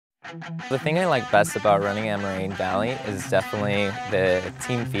The thing I like best about running at Moraine Valley is definitely the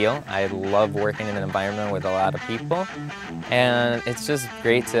team feel. I love working in an environment with a lot of people, and it's just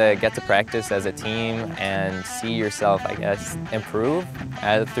great to get to practice as a team and see yourself, I guess, improve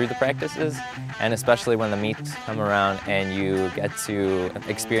through the practices, and especially when the meets come around and you get to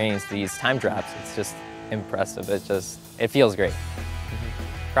experience these time drops. It's just impressive. It feels great.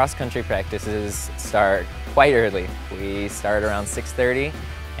 Cross-country practices start quite early. We start around 6:30,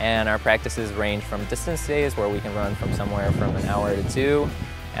 and our practices range from distance days where we can run from somewhere from an hour to 2,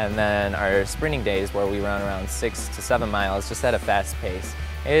 and then our sprinting days where we run around 6 to 7 miles just at a fast pace.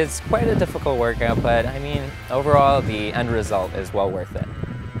 It's quite a difficult workout, but I mean, overall the end result is well worth it.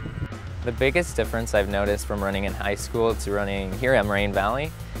 The biggest difference I've noticed from running in high school to running here at Moraine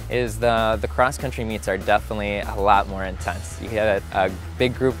Valley is the cross-country meets are definitely a lot more intense. You get a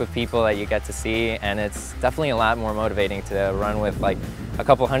big group of people that you get to see, and it's definitely a lot more motivating to run with like a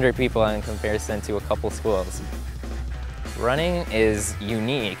couple hundred people in comparison to a couple schools. Running is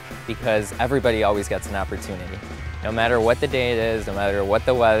unique because everybody always gets an opportunity. No matter what the day it is, no matter what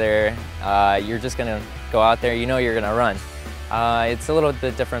the weather, you're just gonna go out there, you know you're gonna run. It's a little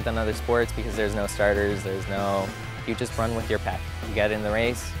bit different than other sports because there's no starters, you just run with your pack. You get in the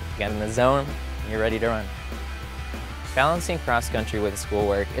race, you get in the zone, and you're ready to run. Balancing cross-country with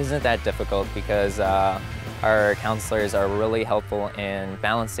schoolwork isn't that difficult because our counselors are really helpful in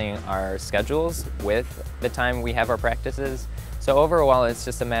balancing our schedules with the time we have our practices. So overall, it's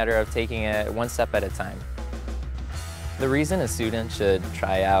just a matter of taking it one step at a time. The reason a student should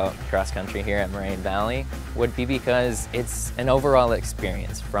try out cross-country here at Moraine Valley would be because it's an overall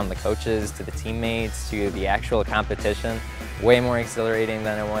experience, from the coaches to the teammates to the actual competition. Way more exhilarating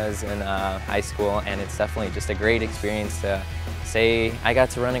than it was in high school, and it's definitely just a great experience to say I got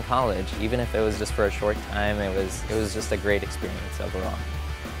to run in college. Even if it was just for a short time, it was just a great experience overall.